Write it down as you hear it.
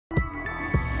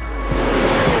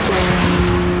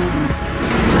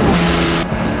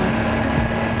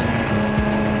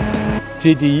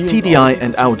TDI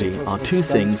and Audi are two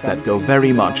things that go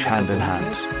very much hand in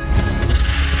hand.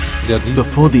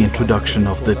 Before the introduction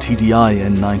of the TDI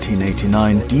in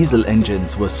 1989, diesel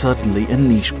engines were certainly a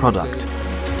niche product.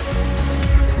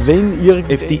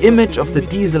 If the image of the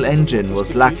diesel engine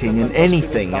was lacking in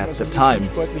anything at the time,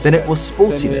 then it was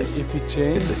sportiness.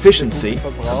 Its efficiency,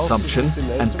 consumption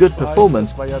and good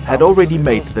performance had already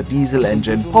made the diesel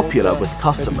engine popular with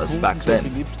customers back then.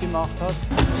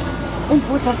 Und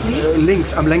wo ist das Licht?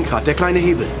 Links am Lenkrad, der kleine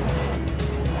Hebel.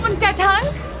 Und der Tank?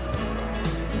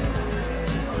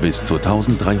 Bis zu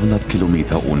 1300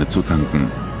 Kilometer ohne zu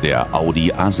tanken. Der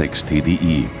Audi A6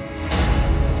 TDI.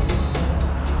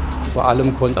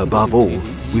 Above all,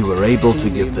 we were able to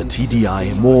give the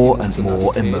TDI more and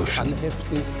more emotion.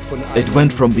 It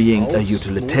went from being a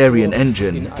utilitarian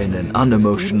engine in an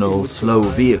unemotional, slow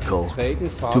vehicle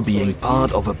to being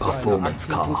part of a performance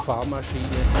car.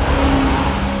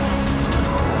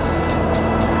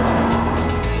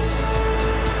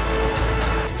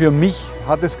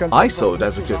 I saw it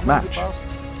as a good match.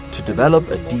 To develop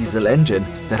a diesel engine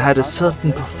that had a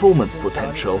certain performance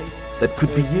potential that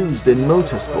could be used in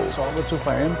motorsports.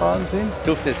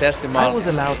 I was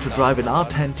allowed to drive an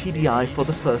R10 TDI for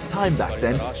the first time back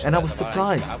then, and I was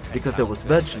surprised because there was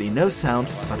virtually no sound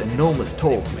but enormous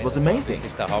torque. It was amazing.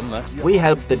 We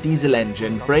helped the diesel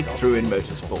engine break through in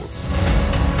motorsports.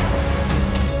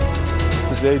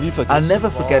 I'll never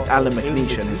forget Alan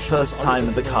McNeish and his first time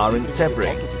in the car in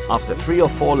Sebring. After 3 or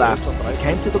 4 laps, he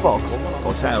came to the box,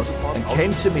 got out, and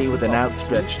came to me with an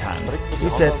outstretched hand. He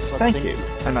said, "Thank you."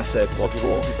 And I said, "What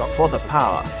for?" "For the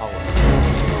power."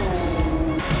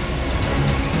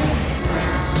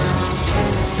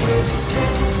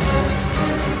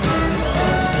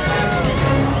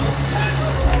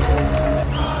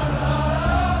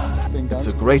 It's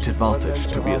a great advantage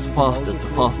to be as fast as the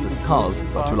fastest cars,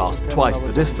 but to last twice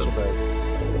the distance.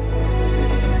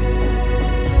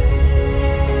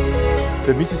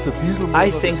 I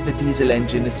think the diesel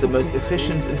engine is the most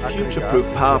efficient and future-proof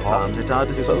power plant at our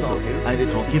disposal, and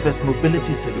it will give us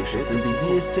mobility solutions in the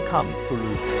years to come.